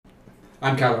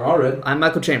I'm Kyler Allred. I'm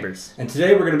Michael Chambers. And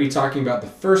today we're going to be talking about the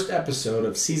first episode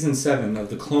of Season 7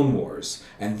 of The Clone Wars.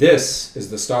 And this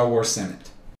is the Star Wars Senate.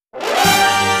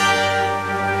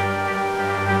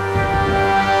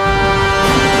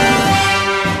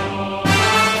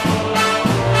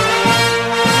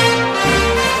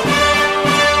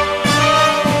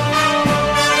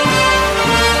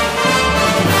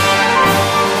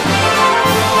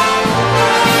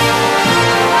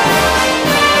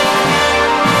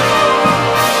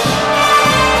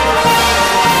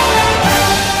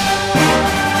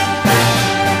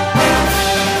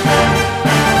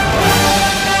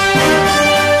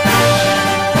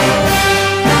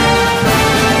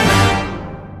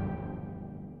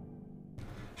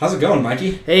 How's it going,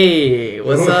 Mikey? Hey,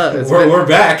 what's up? We're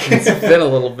back. It's been a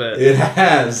little bit. It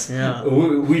has. Yeah.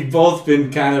 We've both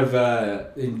been kind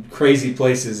of in crazy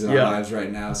places in our lives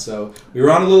right now. So we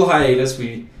were on a little hiatus.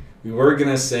 We were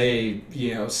going to say,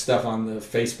 stuff on the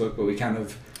Facebook, but we kind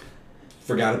of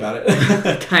forgot about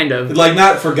it. Kind of. Like,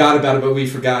 not forgot about it, but we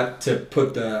forgot to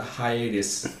put the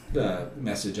hiatus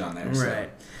message on there. So. Right.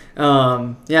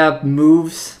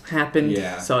 Moves happened.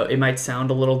 Yeah. So it might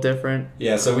sound a little different.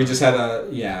 Yeah, so we just had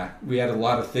we had a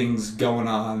lot of things going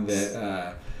on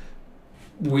that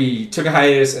we took a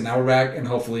hiatus, and now we're back, and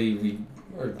hopefully we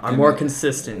are more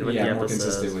consistent with the episodes. more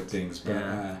consistent with things. But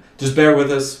just bear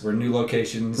with us. We're new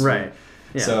locations. Right.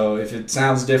 Yeah. So if it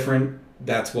sounds different,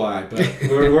 that's why. But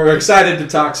we're excited to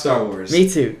talk Star Wars. Me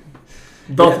too.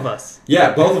 Both of us.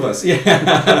 Yeah, both of us. Yeah.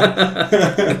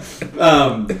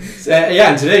 And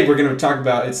today we're going to talk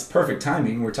about, it's perfect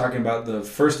timing, we're talking about the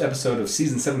first episode of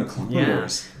Season 7 of Clone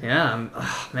Wars. Yeah.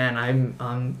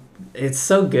 I'm it's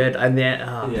so good.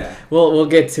 We'll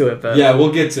get to it. But yeah,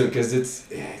 we'll get to it because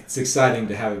it's exciting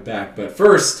to have it back. But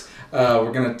first,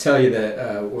 we're going to tell you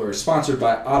that we're sponsored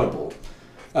by Audible.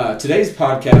 Today's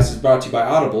podcast is brought to you by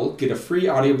Audible. Get a free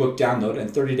audiobook download and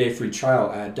 30-day free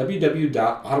trial at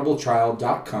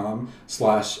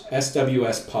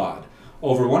www.audibletrial.com/SWSpod.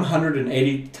 Over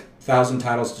 180,000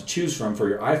 titles to choose from for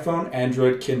your iPhone,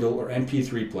 Android, Kindle, or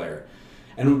MP3 player.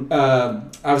 And I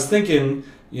was thinking,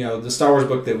 the Star Wars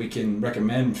book that we can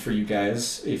recommend for you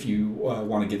guys if you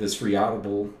want to get this free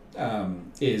Audible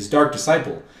is Dark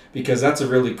Disciple, because that's a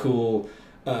really cool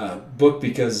book,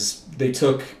 because they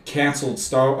took canceled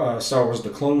Star Wars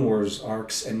The Clone Wars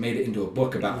arcs and made it into a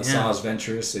book about Asajj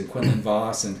Ventress and Quinlan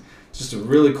Vos, and just a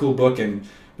really cool book and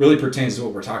really pertains to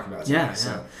what we're talking about today. Yeah.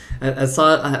 So.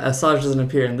 Asajj doesn't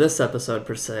appear in this episode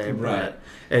per se, right?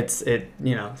 But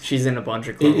she's in a bunch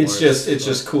of Clone Wars. It's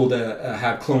just cool to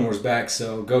have Clone Wars back.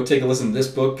 So go take a listen to this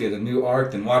book, get a new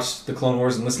arc, and watch The Clone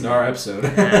Wars and listen to our episode.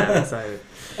 Yeah, I'm excited.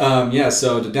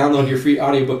 So to download your free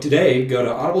audiobook today, go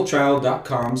to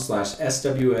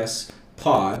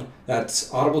audibletrial.com/SWSpod.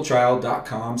 That's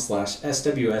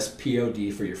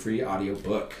audibletrial.com/SWSpod for your free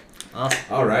audiobook. Awesome.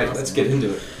 All right, let's get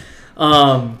into it.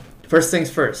 First things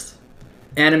first.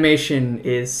 Animation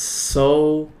is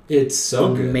so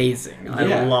amazing. Good.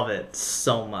 I love it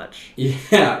so much.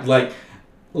 Yeah,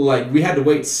 like we had to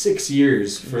wait 6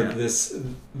 years for this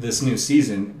new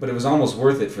season, but it was almost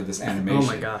worth it for this animation. Oh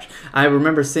my gosh. I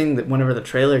remember seeing that whenever the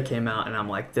trailer came out, and I'm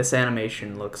like, this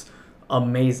animation looks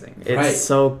amazing. It's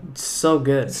so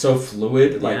good. It's so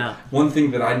fluid. One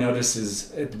thing that I noticed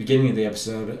is at the beginning of the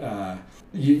episode,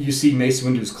 you see Mace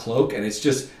Windu's cloak, and it's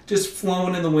just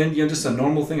flowing in the wind, just a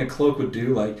normal thing a cloak would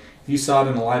do. Like, if you saw it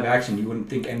in a live action, you wouldn't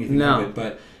think anything of it,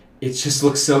 but it just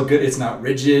looks so good. It's not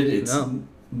rigid. It's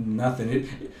nothing.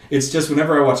 It's just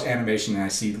whenever I watch animation and I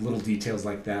see little details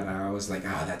like that, I always like,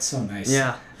 that's so nice.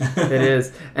 Yeah, it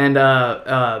is. And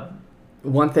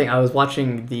one thing, I was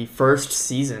watching the first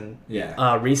season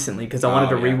recently because I wanted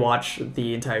to rewatch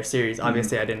the entire series.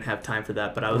 Obviously, I didn't have time for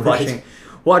that, but I was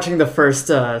watching the first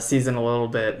season a little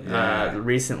bit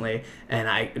recently,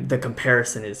 and the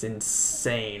comparison is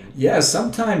insane. Yeah,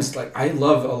 sometimes I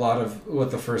love a lot of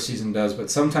what the first season does, but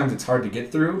sometimes it's hard to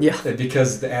get through. Yeah,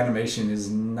 because the animation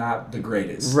is not the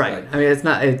greatest. Right. I mean, it's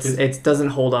not. It doesn't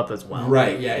hold up as well.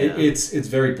 Right. Yeah. It's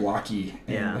very blocky.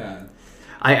 And,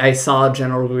 I saw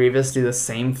General Grievous do the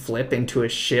same flip into a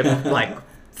ship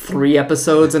 3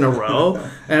 episodes in a row,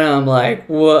 and I'm like,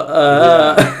 what?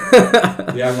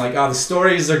 I'm like, the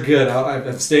stories are good.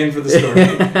 I'm staying for the story.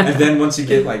 And then once you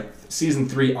get season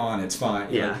 3 on, it's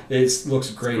fine. Yeah, it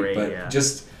looks great, but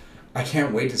I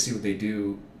can't wait to see what they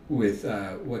do with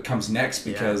what comes next,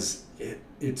 because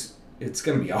it's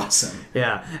gonna be awesome.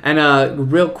 Yeah,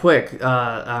 and real quick,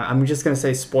 I'm just gonna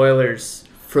say spoilers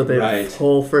for the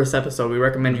whole first episode. We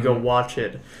recommend you go watch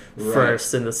it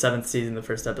first in the 7th season, the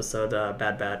first episode,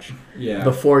 Bad Batch. Yeah.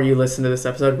 Before you listen to this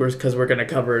episode, because we're going to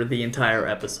cover the entire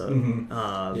episode.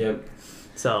 Yep.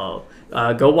 So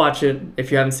go watch it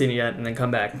if you haven't seen it yet, and then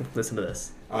come back and listen to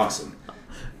this. Awesome.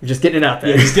 You're just getting it out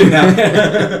there. Yeah, just getting out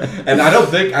there. And I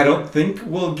don't think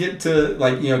we'll get to,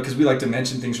 like, because we like to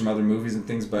mention things from other movies and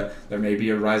things, but there may be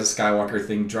a Rise of Skywalker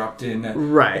thing dropped in.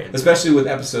 Right. Especially with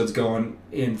episodes going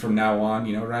in from now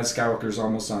on. Rise of Skywalker is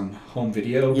almost on home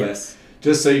video. Yes. But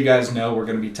just so you guys know, we're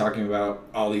going to be talking about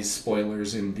all these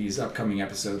spoilers in these upcoming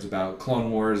episodes about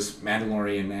Clone Wars,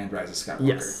 Mandalorian, and Rise of Skywalker.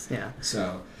 Yes, yeah.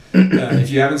 So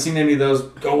if you haven't seen any of those,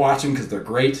 go watch them because they're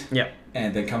great. Yeah.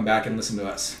 And then come back and listen to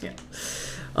us. Yeah.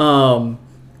 Another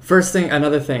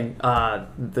thing,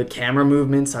 the camera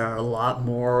movements are a lot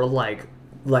more like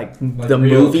the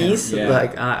movies. Yeah.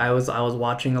 Like I was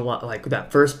watching a lot, like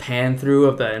that first pan through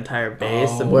of the entire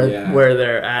base where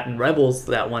they're at in Rebels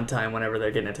that one time whenever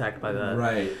they're getting attacked by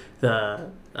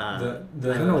I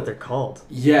don't know what they're called.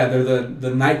 Yeah, they're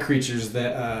the night creatures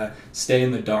that stay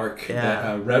in the dark.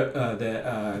 Yeah. I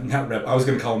was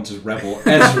gonna call him just Rebel.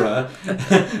 Ezra.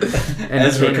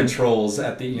 Ezra controls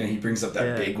at the. He brings up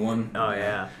that big one. Oh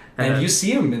yeah. And you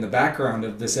see him in the background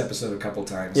of this episode a couple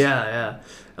times. Yeah.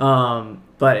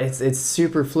 But it's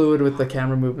super fluid with the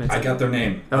camera movements. I got their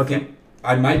name. Okay.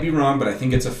 I might be wrong, but I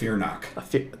think it's a Fear Knock.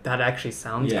 That actually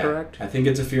sounds correct. I think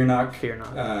it's a Fear Knock. Fear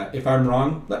Knock. If I'm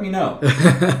wrong, let me know.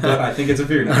 But I think it's a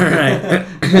Fear Knock.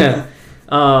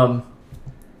 All right.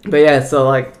 But yeah, so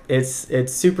like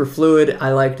it's super fluid.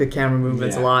 I like the camera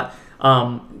movements a lot.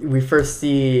 We first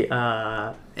see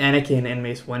Anakin and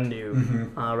Mace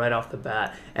Windu right off the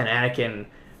bat, and Anakin,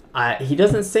 he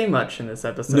doesn't say much in this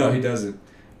episode. No, he doesn't.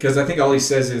 Because I think all he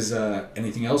says is,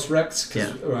 anything else, Rex?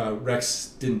 Because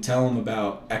Rex didn't tell him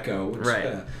about Echo, which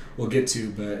we'll get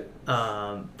to.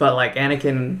 But like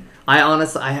Anakin,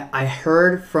 I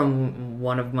heard from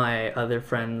one of my other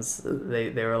friends,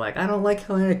 they were like, I don't like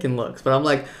how Anakin looks. But I'm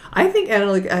like, I think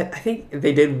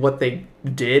they did what they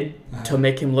did to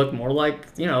make him look more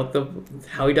like,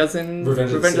 how he does in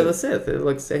Revenge of the Sith. It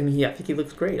looks, I think he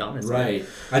looks great, honestly. Right.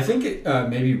 I think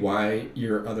maybe why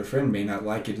your other friend may not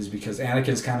like it is because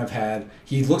Anakin's kind of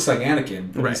he looks like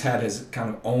Anakin, but he's had his kind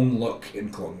of own look in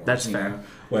Clone Wars. That's fair.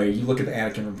 Where you look at the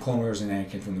Anakin from Clone Wars and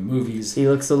Anakin from the movies. He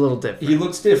looks a little different. He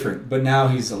looks different, but now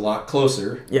he's a lot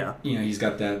closer. Yeah. He's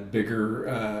got that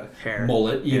bigger hair,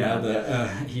 mullet.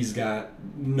 He's got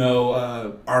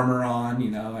no armor on.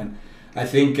 And I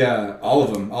think all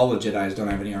of them, all the Jedis don't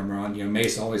have any armor on.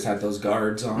 Mace always had those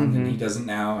guards on, and he doesn't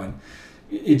now. And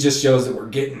it just shows that we're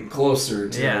getting closer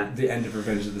to the end of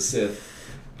Revenge of the Sith.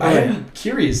 I am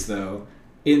curious though,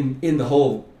 in the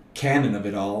whole canon of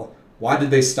it all. Why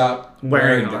did they stop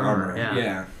wearing the armor?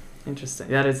 Yeah. Interesting.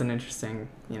 That is an interesting,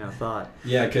 thought.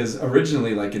 Yeah, because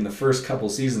originally, like in the first couple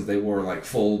seasons, they wore like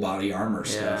full body armor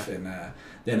stuff, and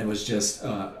then it was just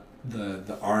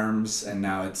the arms, and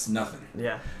now it's nothing.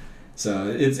 Yeah. So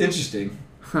it's interesting.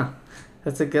 Huh.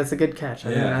 That's a good catch. I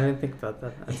didn't think about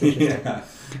that. That's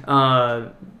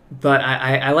interesting. But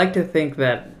I like to think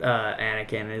that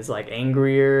Anakin is like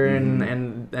angrier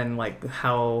and like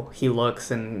how he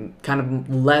looks and kind of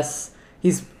less.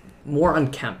 He's more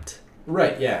unkempt.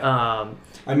 Right. Yeah.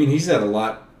 He's had a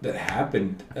lot that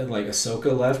happened. Like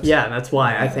Ahsoka left. Yeah, that's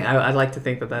why I think I'd like to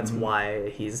think that that's why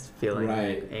he's feeling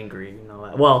angry.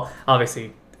 Well,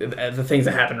 obviously the things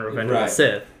that happened in Revenge of the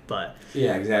Sith, but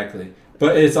yeah, exactly.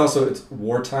 But it's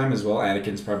wartime as well.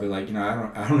 Anakin's probably like,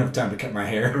 I don't have time to cut my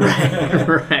hair.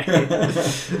 Right.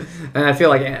 And I feel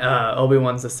like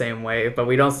Obi-Wan's the same way, but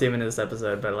we don't see him in this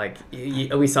episode. But like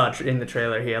we saw in the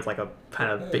trailer, he has like a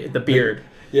kind of the beard.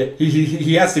 Yeah,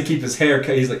 he has to keep his hair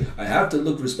cut. He's like, I have to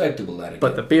look respectable, Anakin.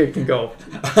 But the beard can go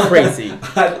crazy.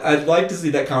 I'd like to see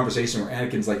that conversation where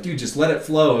Anakin's like, dude, just let it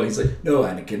flow. And he's like, no,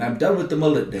 Anakin, I'm done with the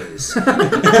mullet days. I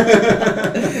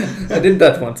did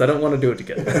that once. I don't want to do it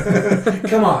again.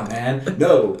 Come on, man.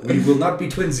 No, we will not be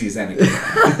twinsies, Anakin.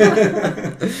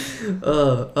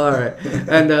 All right.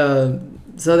 And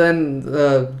so then,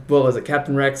 what was it?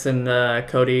 Captain Rex and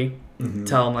Cody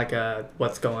tell him like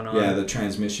what's going on. Yeah, the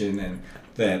transmission and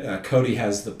that Cody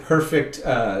has the perfect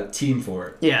team for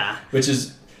it. Yeah. Which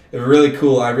is really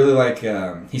cool. I really like,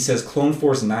 he says Clone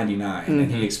Force 99,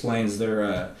 and he explains they're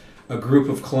a group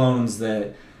of clones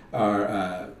that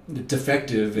are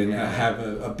defective and have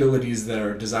abilities that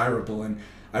are desirable. And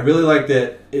I really like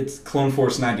that it's Clone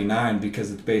Force 99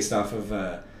 because it's based off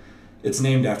of... it's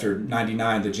named after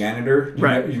 99, the janitor. You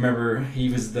remember he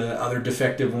was the other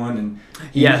defective one, and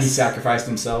he sacrificed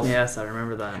himself. Yes, I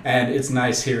remember that. And it's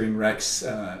nice hearing Rex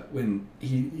when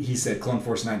he said Clone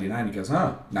Force 99. He goes,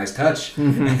 "Oh, nice touch."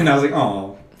 And I was like,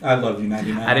 "Oh, I love you,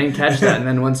 99." I didn't catch that, and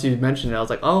then once you mentioned it, I was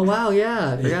like, "Oh wow,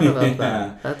 yeah, I forgot about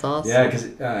that. That's awesome." Yeah, because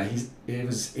it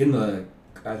was in the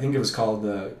I think it was called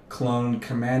the Clone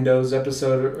Commandos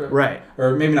episode. Right.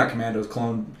 Or maybe not Commandos,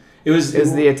 Clone... It was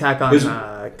the attack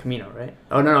on Camino, right?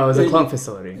 Oh, no, it was a clone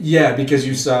facility. Yeah, because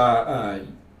you saw...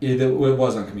 it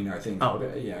was on Camino, I think. Oh.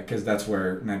 Yeah, because that's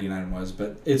where 99 was.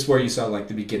 But it's where you saw like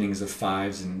the beginnings of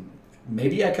 5s and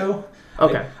maybe Echo.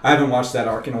 Okay. I haven't watched that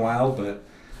arc in a while, but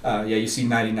you see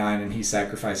 99 and he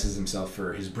sacrifices himself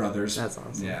for his brothers. That's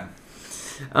awesome. Yeah.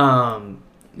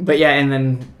 But yeah, and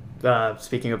then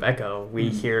speaking of Echo, we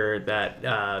hear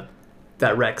that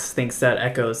that Rex thinks that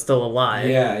Echo is still alive.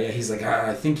 Yeah, he's like,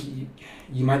 I think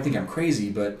you might think I'm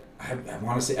crazy, but I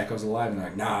want to say Echo's alive. And they're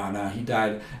like, nah, he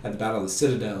died at the Battle of the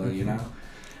Citadel, you know?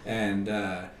 And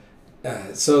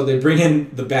so they bring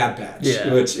in the Bad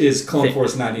Batch, which is Clone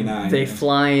Force 99. They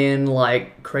fly in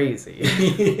like crazy.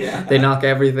 Yeah. They knock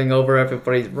everything over,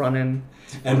 everybody's running.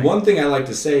 And one thing I like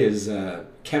to say is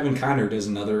Kevin Kiner does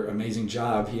another amazing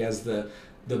job. He has the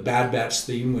Bad Batch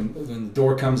theme when the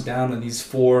door comes down and these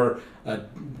 4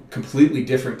 completely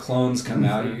different clones come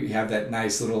out. You have that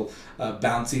nice little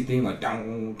bouncy theme, like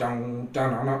dong dong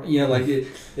dong dong. You know, like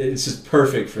it's just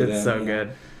perfect for them. It's so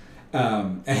good.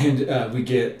 And we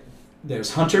get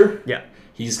there's Hunter. Yeah,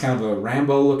 he's kind of a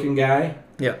Rambo looking guy.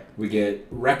 Yeah. We get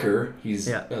Wrecker.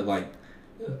 He's like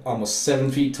almost 7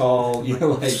 feet tall. You know,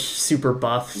 like super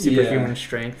buff, superhuman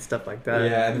strength, stuff like that.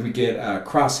 Yeah, and then we get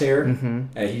Crosshair.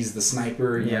 He's the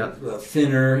sniper. You know,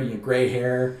 thinner, gray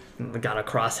hair. Got a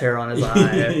crosshair on his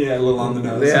eye. Yeah, a little on the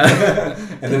nose. Yeah.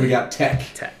 And then we got Tech.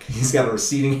 He's got a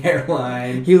receding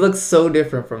hairline. He looks so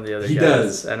different from the other guys. He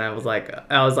does. And I was like,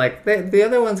 the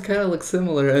other ones kind of look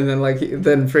similar. And then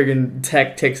then friggin'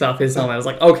 Tech takes off his helmet. I was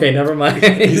like, okay, never mind.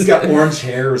 He's got orange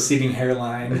hair, receding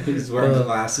hairline. He's wearing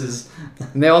glasses.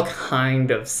 And they all kind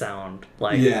of sound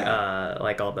like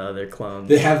all the other clones.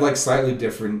 They have like slightly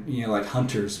different, like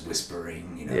Hunter's whispering.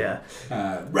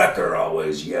 Wrecker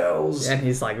always yells. And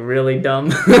he's like really dumb.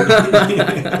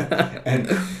 And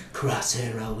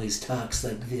Crosshair always talks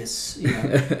like this.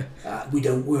 We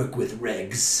don't work with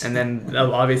regs. And then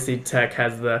obviously Tech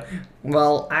has the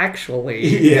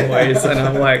actually voice, and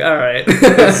I'm like, all right.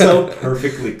 It's so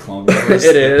perfectly Clone Wars.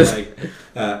 It is.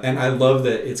 And I love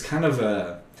that it's kind of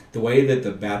the way that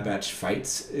the Bad Batch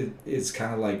fights. It's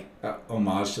kind of like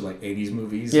homage to like 80s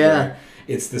movies. Yeah. Where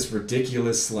it's this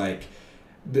ridiculous like.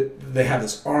 They have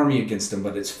this army against them,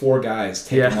 but it's 4 guys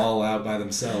take them all out by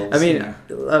themselves. I mean,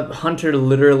 Hunter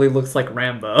literally looks like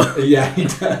Rambo. Yeah, he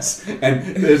does. And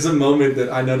there's a moment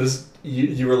that I noticed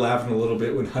you were laughing a little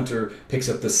bit when Hunter picks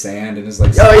up the sand and is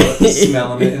like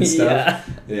smelling it and stuff.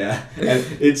 Yeah. And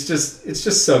it's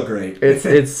just so great.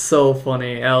 It's so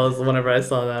funny. Whenever I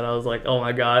saw that, I was like, oh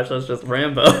my gosh, that's just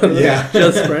Rambo. Yeah.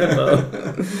 Just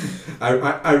Rambo.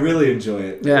 I really enjoy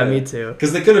it. Yeah, me too.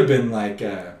 Because they could have been like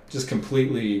just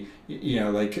completely,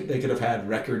 like they could have had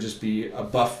Wrecker just be a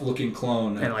buff-looking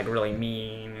clone and like really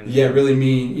mean. Really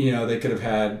mean. They could have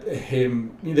had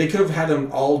him. They could have had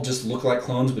them all just look like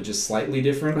clones, but just slightly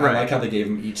different. Right. I like how they gave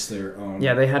them each their own.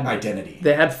 They had identity.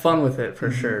 They had fun with it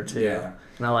for sure too. Yeah,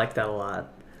 and I like that a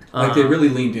lot. Like they really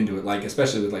leaned into it, like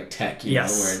especially with like Tech, know,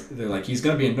 where they're like he's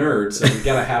gonna be a nerd, so we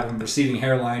gotta have him receding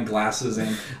hairline, glasses,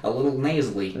 and a little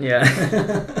nasally.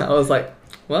 Yeah, I was like,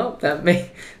 well,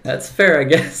 that's fair, I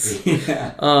guess.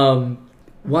 Yeah.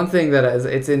 One thing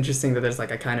it's interesting that there's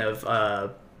like a kind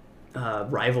of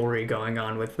rivalry going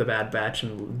on with the Bad Batch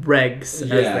and Regs, as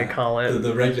they call it.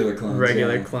 The regular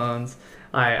clones. Clones.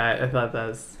 I thought that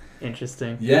was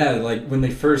interesting. Yeah, like when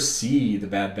they first see the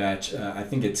Bad Batch, I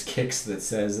think it's Kix that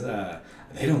says,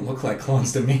 they don't look like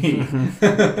clones to me.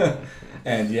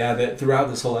 And that throughout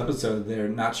this whole episode, they're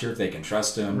not sure if they can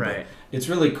trust him. Right. But it's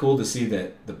really cool to see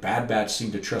that the Bad Batch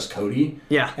seem to trust Cody.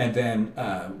 Yeah. And then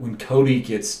when Cody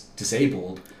gets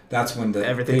disabled, that's when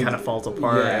everything kind of falls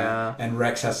apart. Yeah. And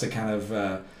Rex has to kind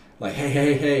of like,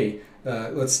 hey,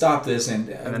 let's stop this.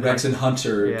 And Rex and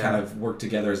Hunter kind of work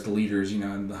together as the leaders,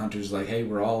 and the Hunter's like, hey,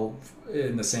 we're all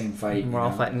in the same fight. We're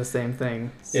all fighting the same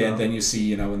thing. So. And then you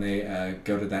see, when they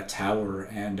go to that tower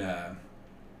and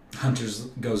Hunter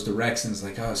goes to Rex and is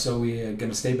like, oh, so we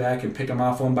going to stay back and pick them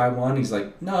off one by one? He's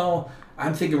like, no,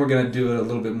 I'm thinking we're going to do it a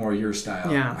little bit more your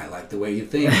style. Yeah. I like the way you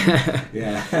think.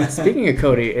 Yeah. Speaking of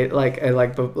Cody, a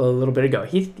little bit ago,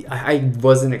 I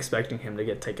wasn't expecting him to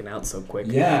get taken out so quick.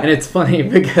 Yeah. And it's funny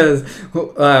because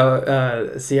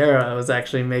Sierra was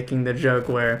actually making the joke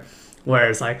where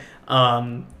it's like,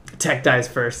 Tech dies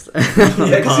first.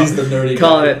 Because he's the nerdy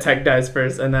calling guy. it Tech dies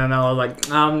first. And then I was like,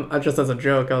 just as a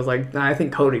joke, I was like, nah, I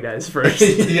think Cody dies first.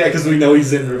 Yeah, because we know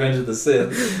he's in Revenge of the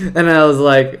Sith. And I was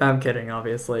like, I'm kidding,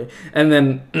 obviously. And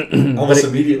then... almost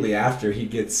immediately after he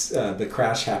gets... the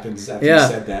crash happens after you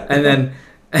said that. And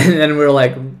then we're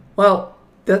like, well...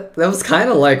 That was kind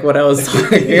of like what I was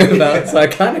talking about, so I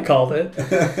kind of called it.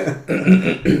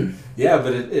 Yeah,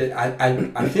 but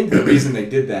I think the reason they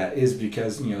did that is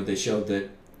because, they showed that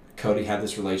Cody had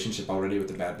this relationship already with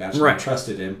the Bad Batch. Right. They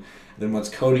trusted him. Then once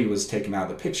Cody was taken out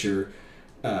of the picture,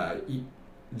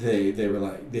 they were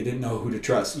like, they didn't know who to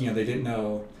trust. They didn't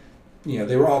know,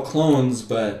 they were all clones,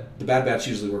 but the Bad Batch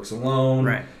usually works alone.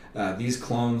 Right. These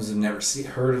clones have never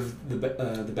heard of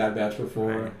the Bad Batch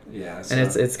before. Right. Yeah, so.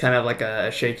 And it's kind of like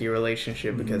a shaky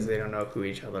relationship because they don't know who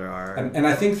each other are. And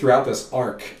I think throughout this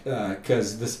arc,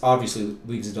 because this obviously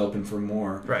leaves it open for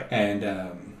more. Right.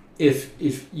 And if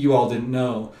you all didn't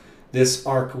know, this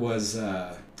arc was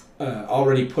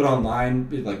already put online,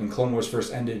 like when Clone Wars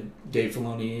first ended. Dave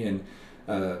Filoni and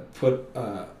put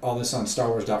all this on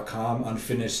StarWars.com,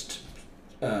 unfinished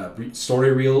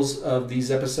story reels of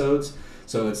these episodes.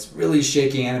 So it's really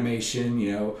shaky animation,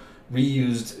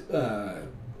 reused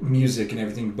music and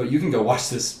everything. But you can go watch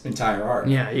this entire arc.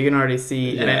 Yeah, you can already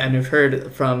see, and I've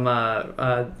heard from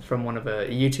one of a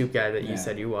YouTube guy that you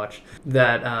said you watched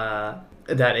that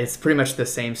it's pretty much the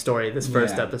same story. This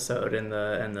first episode and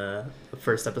the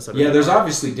first episode. Yeah, there's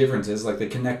obviously differences. Like they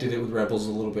connected it with Rebels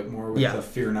a little bit more with the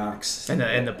Fear Nox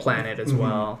and the planet as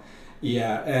well.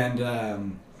 Yeah,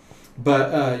 and.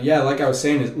 But like I was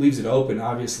saying, it leaves it open,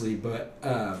 obviously. But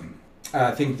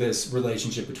I think this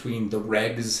relationship between the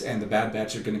Regs and the Bad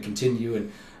Batch are going to continue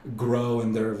and grow,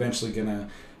 and they're eventually going to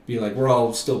be like, we're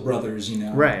all still brothers,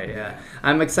 Right. Yeah.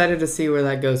 I'm excited to see where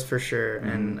that goes for sure,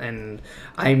 and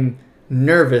I'm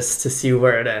nervous to see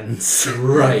where it ends.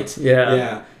 Right. Yeah.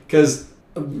 Yeah. Because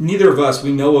neither of us, we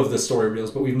know of the story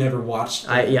reels, but we've never watched.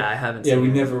 I haven't. Yeah, we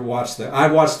never watched that. I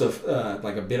watched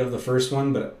like a bit of the first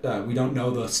one, but we don't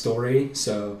know the story.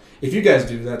 So if you guys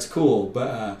do, that's cool.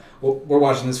 But we're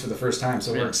watching this for the first time,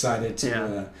 so we're excited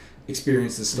to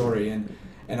experience the story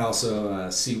and also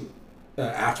see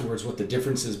afterwards what the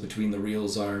differences between the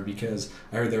reels are, because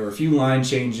I heard there were a few line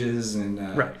changes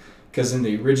and. Right. Because in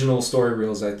the original story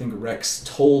reels, I think Rex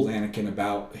told Anakin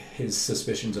about his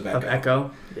suspicions of Echo. Of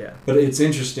Echo? Yeah. But it's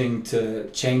interesting to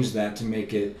change that to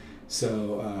make it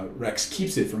so Rex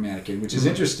keeps it from Anakin, which is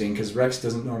interesting because Rex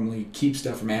doesn't normally keep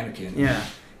stuff from Anakin. Yeah.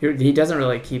 He doesn't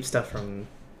really keep stuff from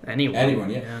anyone.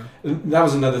 Yeah. That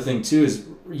was another thing, too, is,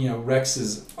 Rex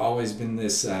has always been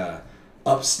this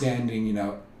upstanding,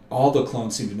 all the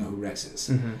clones seem to know who Rex is.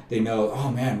 Mm-hmm. They know, oh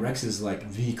man, Rex is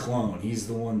like the clone. He's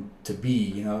the one to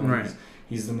be, Right.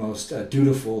 He's the most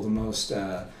dutiful, the most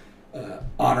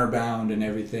honor-bound and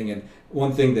everything. And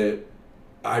one thing that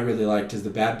I really liked is the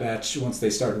Bad Batch, once they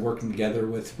started working together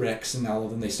with Rex and all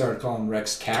of them, they started calling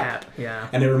Rex Cap. Yeah.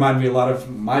 And it reminded me a lot of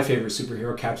my favorite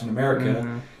superhero, Captain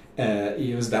America. Mm-hmm.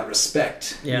 It was that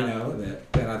respect, and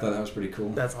I thought that was pretty cool.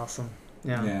 That's awesome.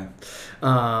 Yeah.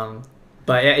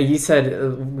 But yeah, you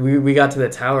said we got to the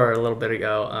tower a little bit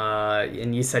ago,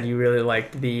 and you said you really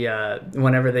liked the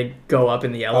whenever they go up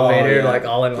in the elevator, like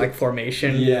all in like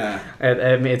formation. Yeah,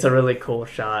 I mean it's a really cool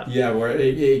shot. Yeah, where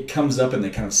it comes up and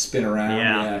they kind of spin around.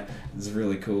 Yeah, it's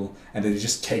really cool, and they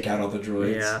just take out all the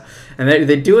droids. Yeah, and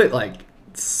they do it like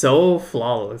so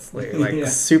flawlessly, like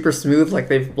super smooth, like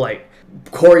they've like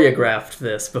choreographed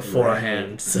this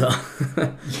beforehand. Right. So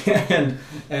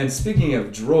and speaking of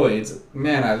droids,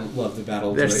 man, I love the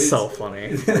battle they're droids. So funny.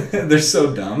 They're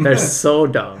so dumb. They're so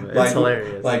dumb. It's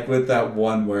hilarious. Like with that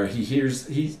one where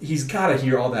he's got to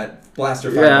hear all that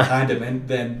blaster fire behind him, and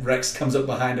then Rex comes up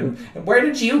behind him. Where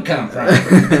did you come from?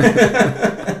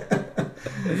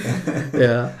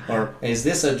 Yeah. Or is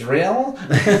this a drill?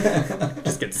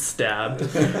 Just get stabbed.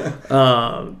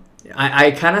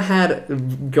 I kind of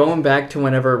had, going back to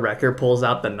whenever Wrecker pulls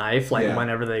out the knife, like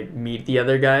whenever they meet the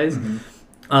other guys,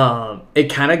 it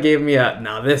kind of gave me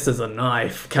now this is a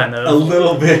knife kind of a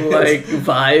little bit like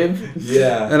vibe.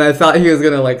 Yeah. And I thought he was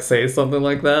going to like say something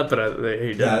like that, but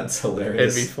he didn't. That's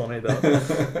hilarious. It'd be funny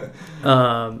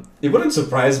though. It wouldn't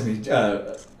surprise me.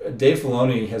 Dave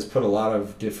Filoni has put a lot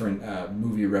of different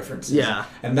movie references. Yeah.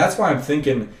 And that's why I'm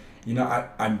thinking,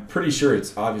 I'm pretty sure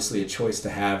it's obviously a choice to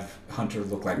have Hunter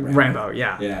look like Rambo.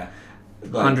 Yeah. Yeah.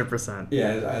 100%. Yeah,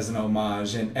 as an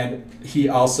homage. And he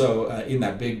also, in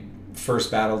that big first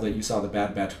battle that you saw the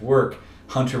Bad Batch work,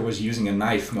 Hunter was using a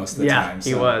knife most of the time. Yeah,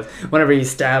 he was. Whenever he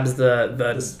stabs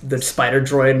the spider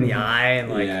droid in the eye and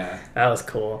like That was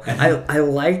cool. I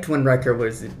liked when Wrecker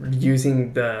was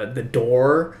using the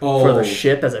door for the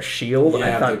ship as a shield.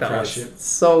 Yeah, I thought that was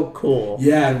so cool.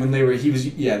 Yeah, and when they were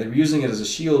using it as a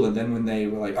shield, and then when they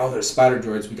were like, oh, there's spider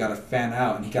droids, we got to fan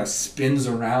out, and he kind of spins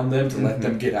around them to let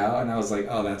them get out, and I was like,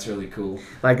 oh, that's really cool.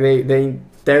 Like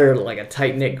they're like a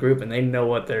tight knit group, and they know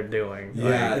what they're doing.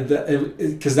 Yeah,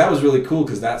 because that was really cool.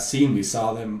 Because that scene, we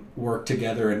saw them work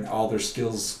together, and all their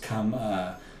skills come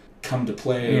to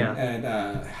play,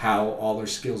 and how all their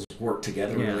skills work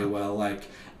together really well. Like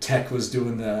Tech was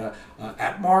doing the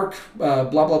at mark, blah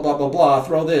blah blah blah blah,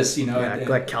 throw this,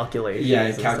 like calculations.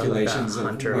 Yeah, calculations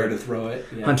of where to throw it.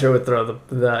 Yeah. Hunter would throw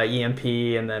the EMP,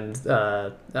 and then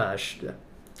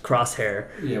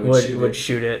Crosshair would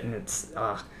shoot it, and it's.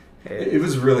 It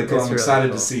was really cool. I'm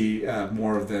excited to see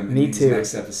more of them in these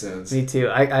next episodes. Me too.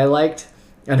 I liked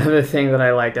another thing that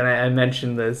I liked, and I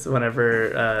mentioned this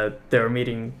whenever they were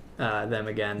meeting them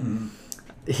again. Mm-hmm.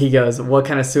 He goes, "What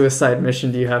kind of suicide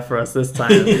mission do you have for us this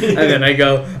time?" And then I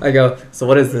go, "So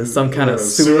what is this? Some kind of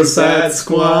suicide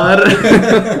squad?"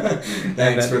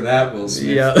 Thanks for that, Will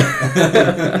Smith. Yeah.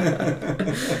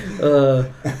 Oh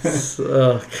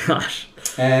gosh.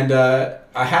 And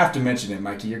I have to mention it,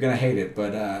 Mikey. You're gonna hate it,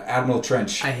 but Admiral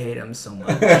Trench. I hate him so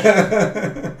much.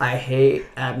 I hate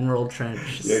Admiral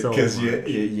Trench so much. Because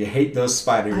you hate those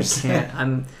spiders. I can't.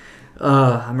 I'm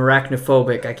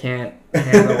arachnophobic. I can't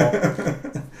handle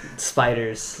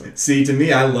spiders. See, to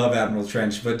me, I love Admiral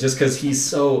Trench, but just because he's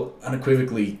so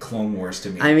unequivocally Clone Wars to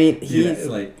me. I mean, he's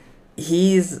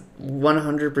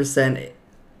 100%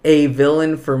 a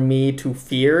villain for me to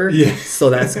fear. Yeah.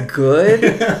 So that's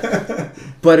good.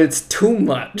 But it's too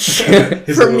much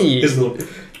for me.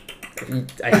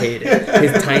 I hate it.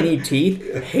 His tiny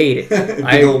teeth, hate it.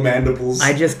 Big old mandibles.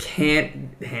 I just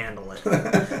can't handle it.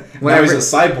 Now he's a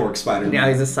cyborg Spider-Man. Now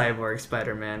he's a cyborg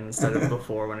Spider-Man instead of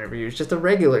before whenever he was just a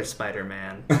regular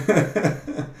Spider-Man.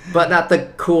 But not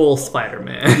the cool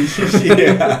Spider-Man.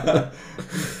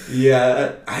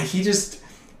 Yeah. He's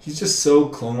just so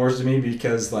Clone Wars to me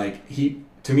because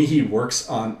to me, he works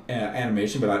on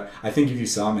animation, but I think if you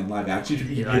saw him in live action,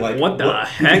 you'd be like, what the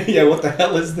heck? Yeah, what the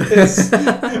hell is this?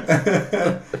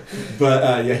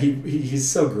 But he's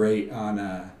so great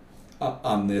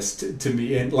on this to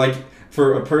me. And like,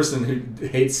 for a person who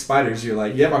hates spiders, you're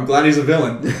like, yep, I'm glad he's a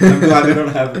villain. I'm glad they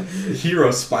don't have hero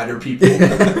spider people.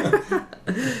 Yeah,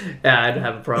 I'd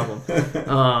have a problem.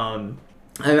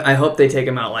 I hope they take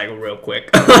him out real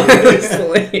quick.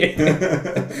 Honestly, he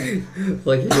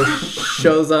just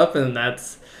shows up and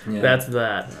that's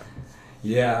that.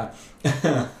 Yeah.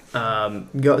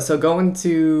 Going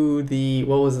to the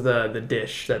what was the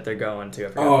dish that they're going to? I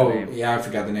forgot the name. Yeah, I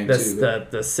forgot the name too.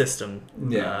 The system.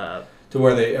 Yeah. To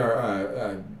where they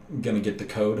are gonna get the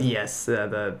code. Yes,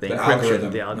 the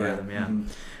encryption, the algorithm. Yeah.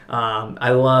 Mm-hmm.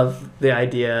 I love the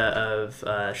idea of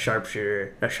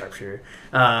Crosshair.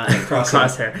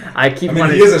 He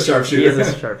is a sharpshooter. He is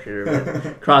a sharpshooter.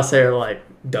 But Crosshair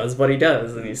does what he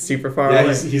does, and he's super far away.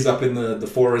 He's up in the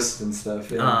forest and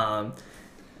stuff. Yeah.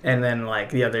 And then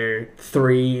the other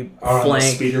three flank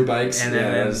speeder bikes, and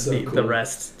then the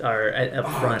rest are up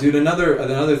front. Dude,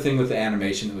 another thing with the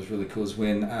animation that was really cool is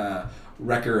when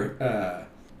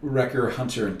Wrecker,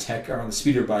 Hunter, and Tech are on the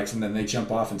speeder bikes, and then they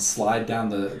jump off and slide down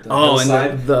the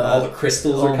hillside. And all the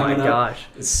crystals are coming up. Oh my gosh,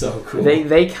 it's so cool.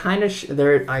 They kind of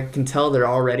I can tell they're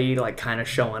already kind of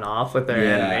showing off with their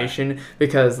animation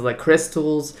because the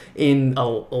crystals in a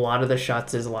lot of the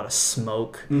shots there's a lot of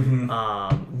smoke.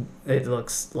 Mm-hmm. It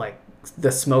looks like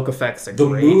the smoke effects are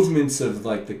great. The movements of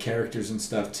the characters and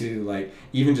stuff too,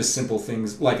 even just simple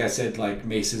things like I said,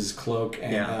 Mace's cloak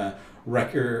and.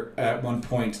 Wrecker at one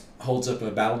point holds up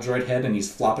a battle droid head and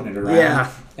he's flopping it around.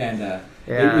 Yeah. And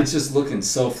it's just looking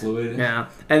so fluid. Yeah.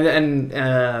 And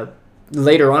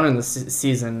later on in the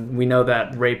season, we know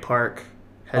that Ray Park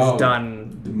has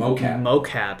done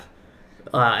mocap.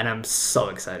 And I'm so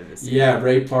excited to see that.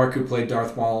 Ray Park, who played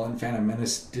Darth Maul in Phantom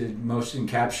Menace, did motion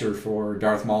capture for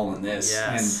Darth Maul in this.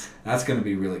 Yes. And that's going to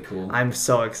be really cool. I'm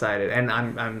so excited. And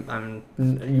I'm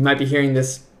you might be hearing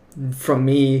this from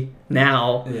me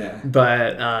now,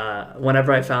 but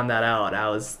whenever I found that out, I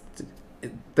was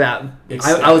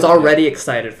already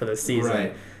excited for this season.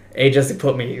 Right. It just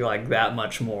put me that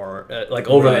much more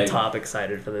over the top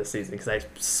excited for this season because I'm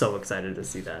so excited to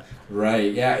see that.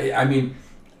 Right. Yeah. I mean,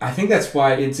 I think that's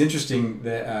why it's interesting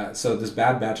that so this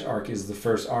Bad Batch arc is the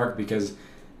first arc because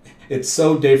it's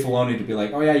so Dave Filoni to be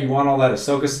like, oh yeah, you want all that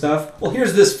Ahsoka stuff? Well,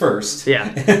 here's this first. Yeah.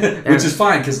 Which is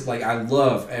fine because I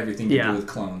love everything to do with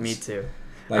clones. Me too.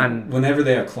 Whenever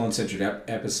they have clone-centered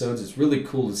episodes, it's really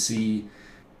cool to see.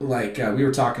 We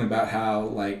were talking about how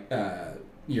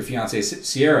your fiance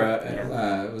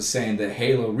Sierra was saying that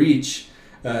Halo Reach.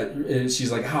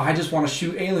 She's like, I just want to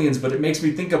shoot aliens, but it makes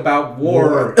me think about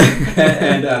war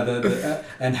and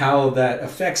how that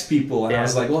affects people. And I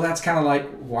was like, well, that's kind of like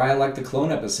why I like the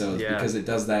clone episodes, because it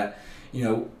does that.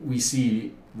 We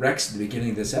see Rex at the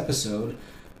beginning of this episode.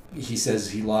 He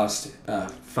says he lost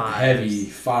Heavy,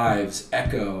 Fives,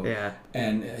 Echo,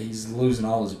 and he's losing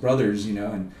all his brothers.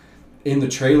 And in the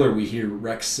trailer, we hear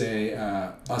Rex say,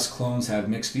 "Us clones have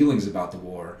mixed feelings about the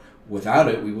war. Without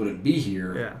it, we wouldn't be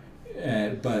here."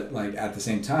 Yeah. But at the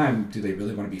same time, do they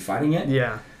really want to be fighting it?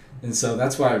 Yeah. And so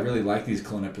that's why I really like these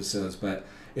clone episodes. But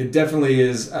it definitely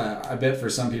is. I bet for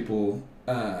some people,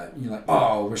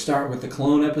 we're starting with the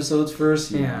clone episodes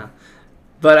first.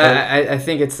 But I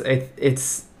think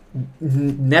it's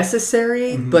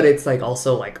necessary, but it's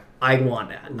also I want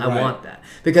that. I want that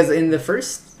because in the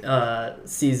first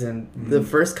season, the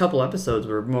first couple episodes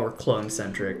were more clone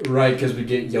centric. Right, because we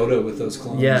get Yoda with those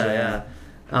clones. Yeah.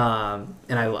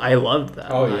 And I loved that.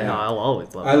 Oh yeah, I'll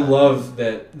always love. I love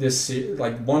that this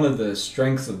one of the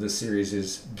strengths of this series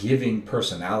is giving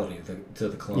personality to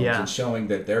the clones and showing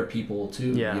that they're people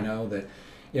too. Yeah.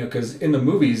 Because in the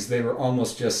movies they were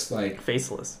almost just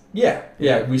faceless. Yeah.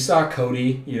 We saw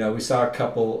Cody. We saw a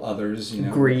couple others.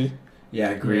 Gree.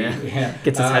 Yeah, Gree. Yeah.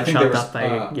 Gets his head chopped off by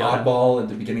Yoda. Oddball at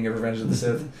the beginning of Revenge of the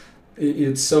Sith.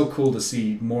 It's so cool to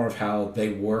see more of how they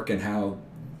work and how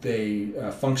they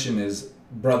function as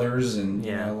brothers, and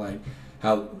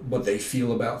what they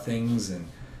feel about things,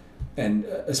 and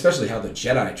especially how the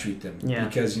Jedi treat them.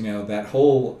 Because that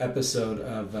whole episode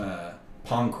of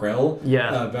Pong Krell.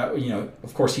 About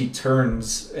of course he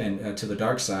turns and to the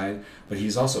dark side, but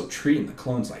he's also treating the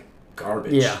clones like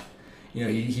garbage. Yeah.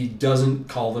 He doesn't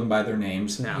call them by their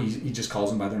names. No. He just calls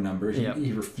them by their number.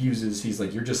 He refuses. He's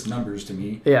like, you're just numbers to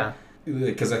me. Yeah.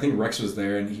 Because I think Rex was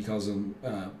there, and he calls him,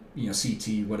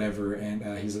 CT, whatever,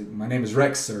 and he's like, my name is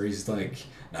Rex, sir. He's like,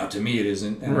 no, to me it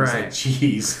isn't. And I was like,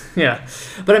 jeez. Yeah.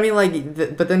 But I mean,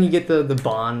 but then you get the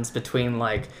bonds between,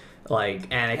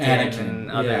 Anakin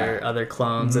and other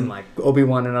clones, and,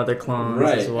 Obi-Wan and other clones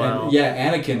as well. And,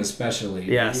 Anakin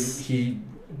especially. Yes. He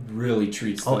really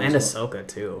treats those. And Ahsoka,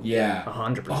 too. Yeah.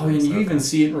 100%. Oh, and you even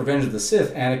see it in Revenge of the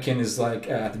Sith. Anakin is,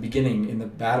 at the beginning in the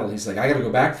battle, he's like, I gotta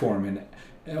go back for him, and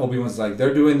Obi-Wan's like,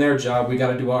 they're doing their job, we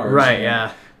got to do ours. Right,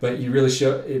 yeah. But it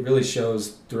really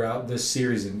shows throughout this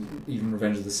series and even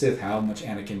Revenge of the Sith how much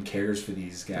Anakin cares for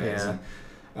these guys. Yeah.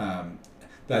 And,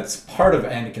 that's part of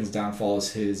Anakin's downfall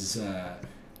is his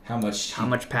how much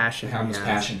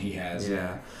passion he has.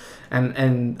 Yeah.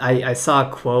 And I saw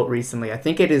a quote recently. I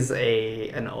think it is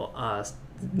an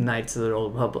Knights of the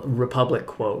Old Republic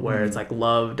quote where it's like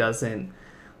love doesn't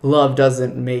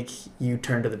make you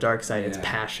turn to the dark side. It's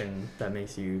passion that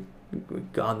makes you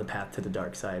go on the path to the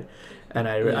dark side. And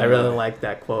I really like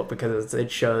that quote because it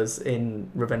shows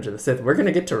in Revenge of the Sith. We're going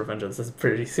to get to Revenge of the Sith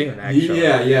pretty soon, actually.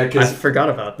 Yeah. I forgot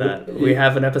about that. We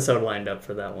have an episode lined up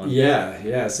for that one.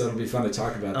 Yeah. So it'll be fun to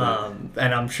talk about that.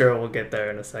 And I'm sure we'll get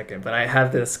there in a second. But I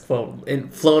have this quote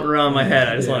floating around my head.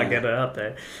 I just want to get it out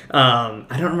there. I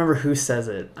don't remember who says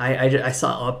it. I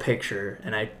saw a picture,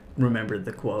 and I remembered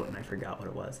the quote, and I forgot what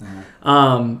it was.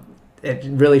 It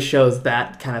really shows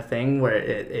that kind of thing where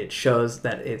it shows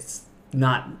that it's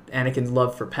not Anakin's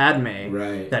love for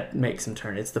Padme that makes him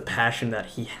turn. It's the passion that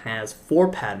he has for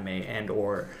Padme and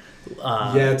or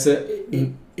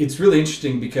it's really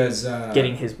interesting because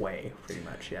getting his way pretty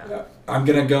much. I'm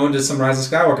gonna go into some Rise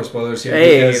of Skywalker spoilers here.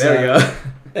 Hey, because, there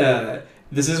we go.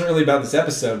 This isn't really about this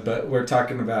episode, but we're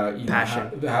talking about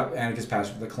passion. How Anakin's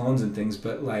passion for the clones and things.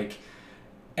 But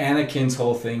Anakin's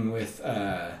whole thing with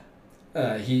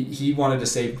he wanted to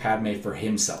save Padme for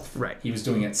himself. Right. He was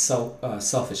doing it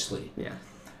selfishly. Yeah.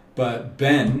 But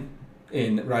Ben,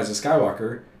 in Rise of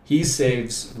Skywalker, he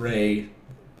saves Rey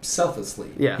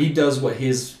selflessly. Yeah. He does what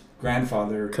his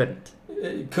grandfather couldn't.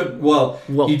 Well,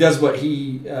 he does what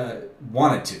he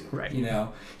wanted to. Right.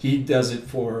 He does it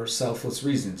for selfless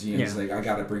reasons. He's like, I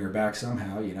got to bring her back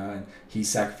somehow. And he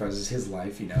sacrifices his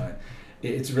life. And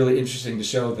it's really interesting to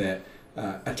show that.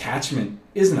 Attachment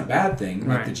isn't a bad thing,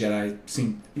 like the Jedi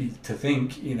seem to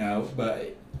think,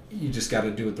 but you just got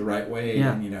to do it the right way,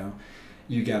 and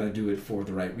you got to do it for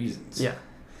the right reasons. Yeah.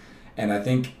 And I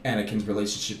think Anakin's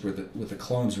relationship with the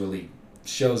clones really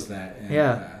shows that.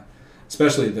 And,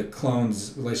 especially the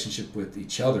clones' relationship with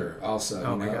each other. Also,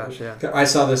 oh my gosh, yeah. I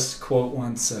saw this quote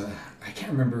once. I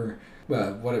can't remember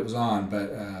what it was on,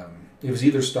 but. It was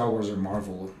either Star Wars or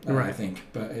Marvel, I think.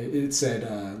 But it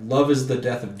said, love is the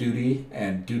death of duty,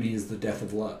 and duty is the death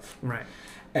of love. Right.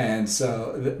 And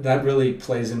so that really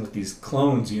plays in with these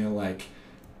clones,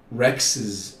 Rex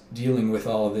is dealing with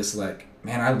all of this,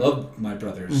 man, I love my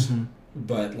brothers,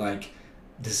 but like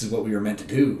this is what we were meant to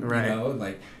do. Right. You know,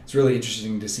 like it's really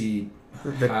interesting to see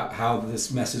how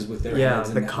this messes with their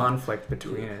heads. The conflict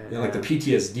between it. Like the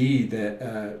PTSD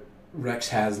that Rex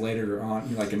has later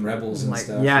on, like in Rebels and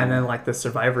stuff. Yeah, and then like the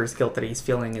survivor's guilt that he's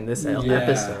feeling in this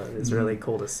episode is really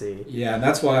cool to see. Yeah, and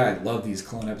that's why I love these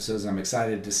clone episodes. I'm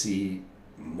excited to see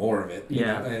more of it. You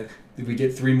know, we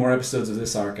get 3 more episodes of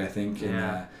this arc, I think,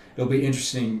 and it'll be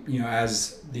interesting. You know,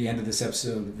 as the end of this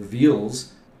episode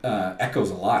reveals, Echo's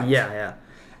alive. Yeah.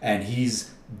 And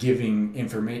he's giving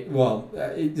information. Well,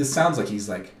 it just sounds like he's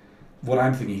like, what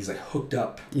I'm thinking, he's like hooked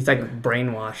up. He's like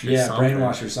brainwashed or something. Yeah,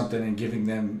 brainwashed or something, and giving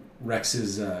them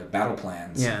Rex's battle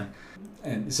plans. Yeah.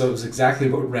 And so it was exactly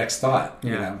what Rex thought.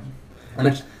 Yeah. You know?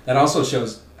 And that also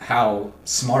shows how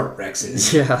smart Rex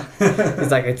is. Yeah.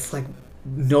 It's like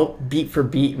no beat for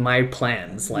beat my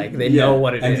plans. Like they know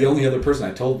what it is. And the only other person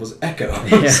I told was Echo.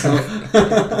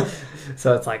 Yeah.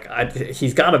 So it's like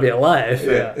he's got to be alive.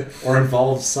 Yeah. Or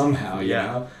involved somehow, you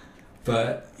know.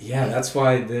 But yeah, that's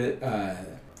why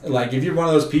like if you're one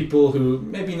of those people who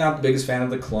maybe not the biggest fan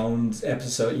of the clones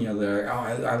episode, you know, they're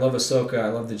I love Ahsoka, I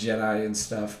love the Jedi and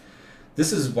stuff.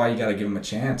 This is why you got to give them a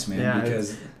chance, man,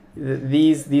 because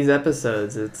these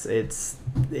episodes, it's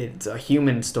a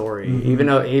human story.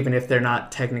 Even if they're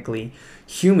not technically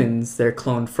humans, they're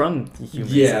cloned from the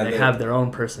humans. Yeah, and they have their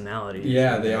own personality.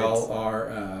 Yeah, they all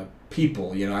are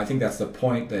people. You know, I think that's the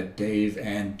point that Dave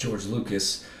and George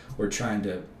Lucas were trying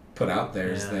to put out there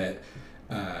is that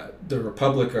the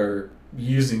Republic are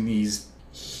using these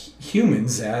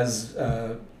humans as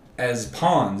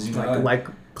pawns. You know,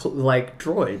 like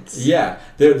droids. Yeah,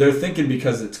 they're thinking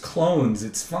because it's clones,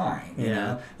 it's fine. You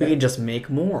know? We can just make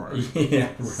more. Yeah,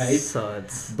 right. So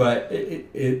but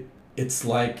it's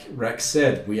like Rex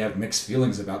said, we have mixed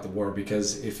feelings about the war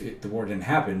because if the war didn't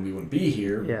happen, we wouldn't be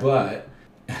here. Yeah. But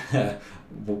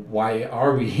why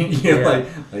are we?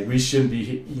 Like we shouldn't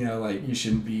be. You know, like you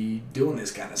shouldn't be doing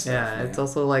this kind of stuff. Yeah, it's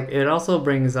also like it also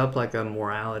brings up like a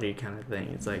morality kind of thing.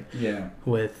 It's like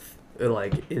with.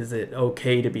 Like, is it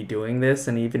okay to be doing this?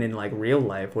 And even in like real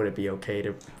life, would it be okay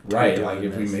to like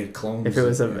if we made clones, if it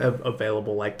was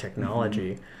available like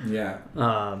technology? Yeah.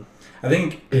 I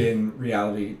think in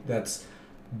reality, that's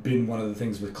been one of the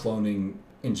things with cloning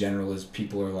in general is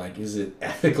people are like, is it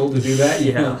ethical to do that?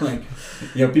 You know, like,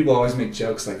 you know, people always make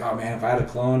jokes like, oh man, if I had a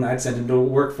clone, I'd send him to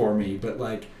work for me. But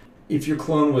like, if your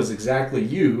clone was exactly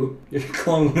you, your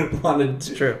clone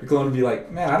would be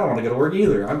like, man, I don't want to go to work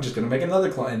either. I'm just going to make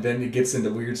another clone. And then it gets into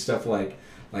weird stuff like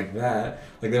that.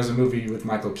 Like there's a movie with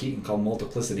Michael Keaton called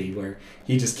Multiplicity where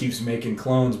he just keeps making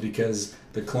clones because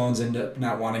the clones end up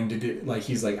not wanting to do, like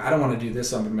he's like, I don't want to do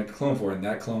this, so I'm going to make a clone for it. And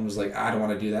that clone was like, I don't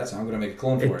want to do that, so I'm going to make a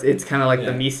clone for it. It's kind of like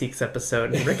the Meeseeks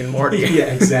episode in Rick and Morty. Yeah,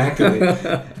 exactly.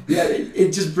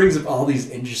 It just brings up all these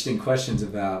interesting questions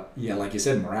about, like you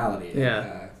said, morality.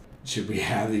 Yeah. Should we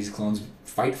have these clones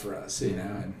fight for us, you know?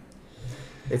 And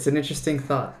it's an interesting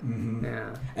thought.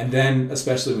 Yeah. And then,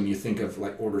 especially when you think of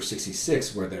like Order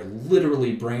 66, where they're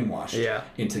literally brainwashed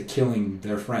into killing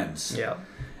their friends. Yeah.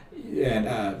 And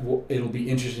it'll be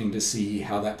interesting to see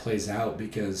how that plays out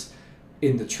because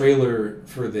in the trailer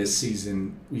for this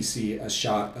season, we see a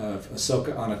shot of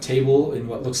Ahsoka on a table in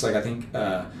what looks like, I think,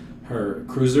 her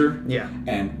cruiser. Yeah.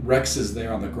 And Rex is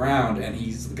there on the ground and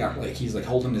he's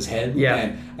holding his head.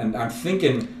 Yeah. And I'm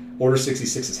thinking Order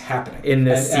 66 is happening. In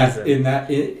this season.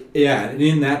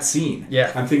 In that scene.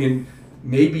 Yeah. I'm thinking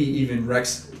maybe even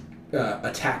Rex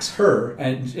attacks her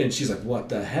and she's like, what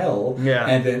the hell?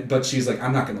 Yeah. But she's like,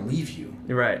 I'm not going to leave you.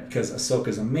 You're right. Because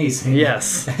Ahsoka's amazing.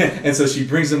 Yes. And so she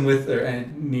brings him with her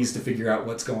and needs to figure out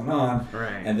what's going on.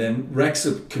 Right. And then Rex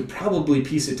could probably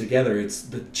piece it together. It's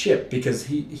the chip because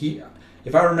he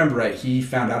if I remember right, he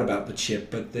found out about the chip,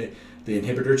 but the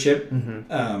inhibitor chip.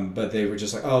 But they were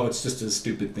just like, oh, it's just a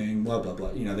stupid thing, blah, blah,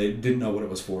 blah. You know, they didn't know what it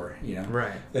was for, you know.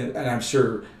 Right. And I'm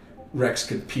sure Rex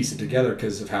could piece it together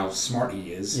because of how smart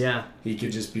he is. Yeah. He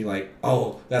could just be like,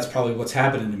 oh, that's probably what's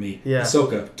happening to me. Yeah.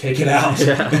 Ahsoka, take it out.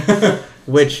 Yeah.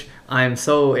 Which I'm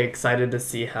so excited to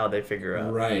see how they figure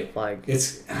out. Right. Like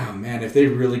it's, oh man, if they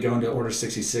really go into Order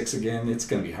 66 again, it's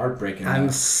going to be heartbreaking. I'm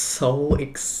so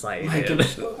excited.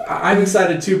 I'm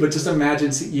excited too, but just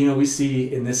imagine, you know, we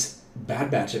see in this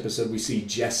Bad Batch episode, we see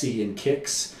Jesse and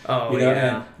Kix. Oh, you know,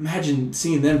 and imagine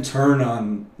seeing them turn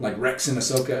on like Rex and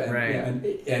Ahsoka, and,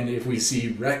 right. and if we see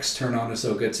Rex turn on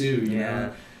Ahsoka too, you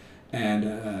know,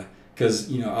 and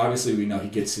because you know obviously we know he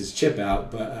gets his chip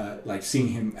out, but like seeing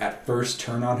him at first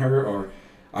turn on her, or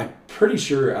I'm pretty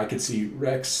sure I could see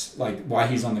Rex like while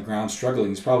he's on the ground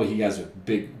struggling. He has a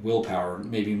big willpower,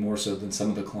 maybe more so than some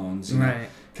of the clones, right?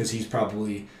 Because he's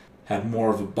probably had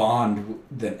more of a bond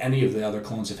than any of the other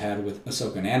clones have had with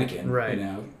Ahsoka and Anakin. Right.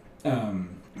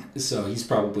 So he's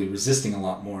probably resisting a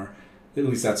lot more. At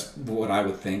least that's what I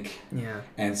would think. Yeah.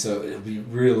 And so it'll be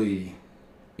really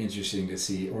interesting to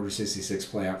see Order 66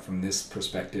 play out from this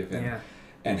perspective,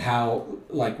 and how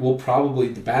we'll probably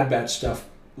the Bad Batch stuff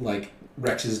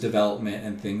Rex's development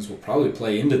and things will probably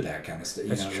play into that kind of stuff.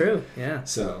 That's true. Yeah.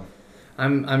 So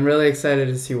I'm really excited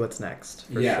to see what's next.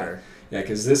 For sure. Yeah,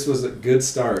 because this was a good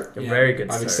start. Very good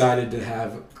start. I'm excited to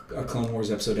have a Clone Wars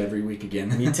episode every week again.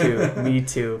 Me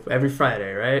too. Every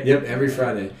Friday, right? Yep, every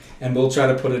Friday. And we'll try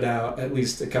to put it out at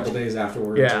least a couple days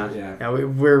afterwards. Yeah,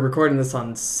 we're recording this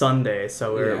on Sunday,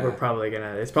 so we're probably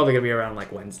it's probably gonna be around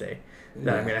Wednesday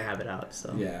that I'm gonna have it out.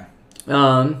 So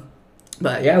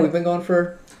but we've been going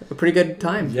for a pretty good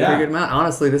time. Yeah. Pretty good amount.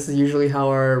 Honestly, this is usually how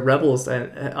our Rebels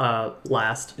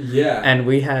last. Yeah. And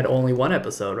we had only one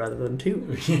episode rather than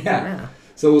two. Yeah.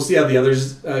 So we'll see how the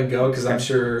others go, because I'm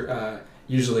sure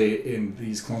usually in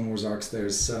these Clone Wars arcs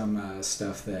there's some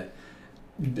stuff that,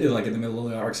 in the middle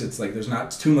of the arcs, it's there's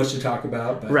not too much to talk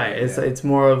about. But, right. It's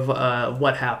more of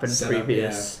what happened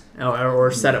previous or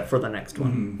set up for the next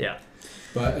one. Mm-hmm. Yeah.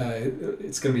 But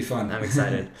it's going to be fun. I'm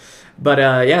excited. But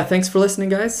thanks for listening,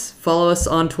 guys. Follow us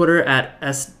on Twitter at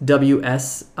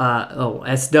SWS,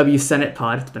 SW Senate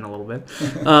Pod. It's been a little bit.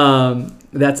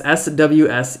 That's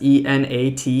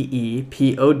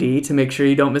SWSENATEPOD to make sure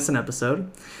you don't miss an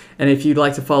episode. And if you'd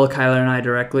like to follow Kyler and I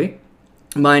directly,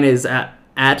 mine is at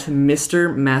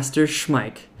Mr. Master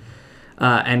Schmike.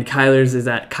 And Kyler's is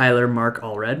at Kyler Mark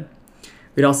Allred.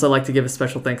 We'd also like to give a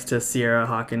special thanks to Sierra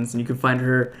Hawkins, and you can find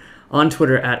her on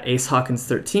Twitter at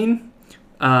AceHawkins13.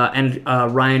 And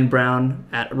Ryan Brown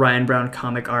at Ryan Brown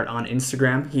Comic Art on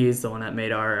Instagram. He is the one that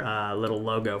made our little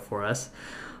logo for us.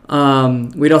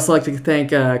 We'd also like to thank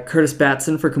Curtis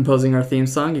Batson for composing our theme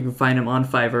song. You can find him on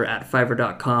Fiverr at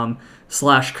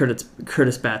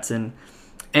fiverr.com/Curtis Batson,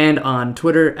 and on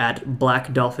Twitter at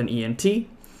Black Dolphin ENT.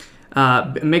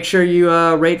 Make sure you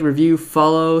rate, review,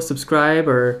 follow, subscribe,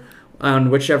 or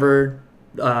on whichever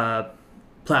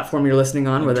platform you're listening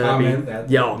on, whether comment, that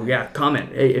be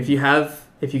comment. Hey, if you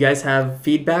guys have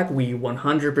feedback, we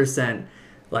 100%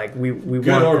 we good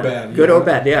want or that. bad, good or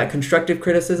bad, constructive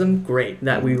criticism, great.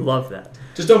 That we love that.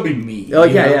 Just don't be mean. Oh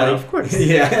of course.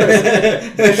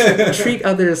 Treat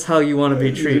others how you want to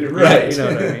be treated. Right. You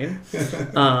know what I mean.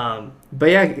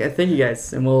 But thank you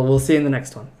guys, and we'll see you in the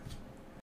next one.